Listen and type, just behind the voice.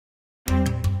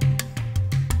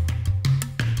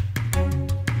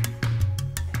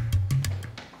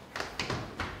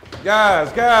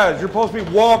Guys, you're supposed to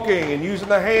be walking and using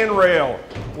the handrail.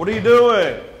 What are you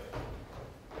doing?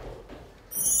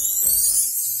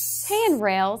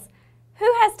 Handrails? Who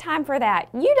has time for that?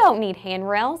 You don't need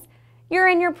handrails. You're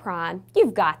in your prime.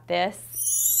 You've got this.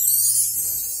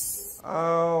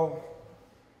 Oh,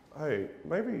 hey,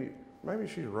 maybe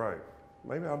she's right.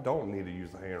 Maybe I don't need to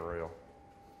use the handrail.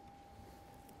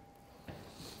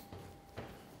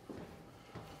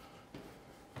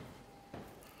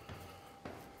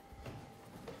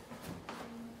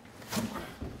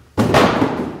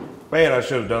 Man, I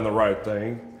should have done the right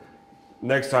thing.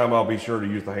 Next time I'll be sure to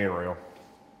use the handrail.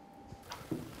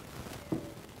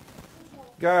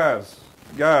 Guys,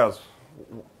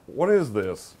 what is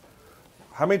this?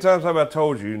 How many times have I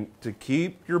told you to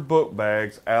keep your book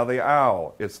bags out of the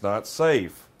aisle? It's not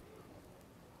safe.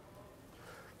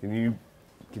 Can you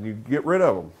get rid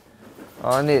of them?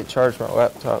 Oh, I need to charge my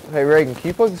laptop. Hey, Reagan, can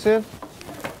you plug this in?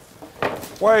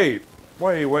 Wait.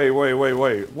 What are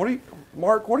you,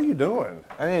 Mark, what are you doing?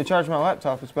 I need to charge my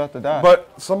laptop. It's about to die.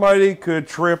 But somebody could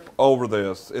trip over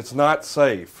this. It's not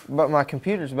safe. But my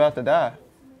computer's about to die.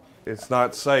 It's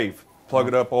not safe. Plug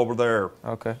it up over there.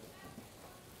 Okay.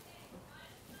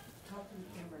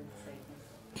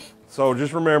 So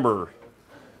just remember,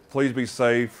 please be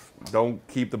safe. Don't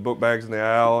keep the book bags in the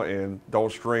aisle and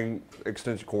don't string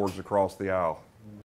extension cords across the aisle.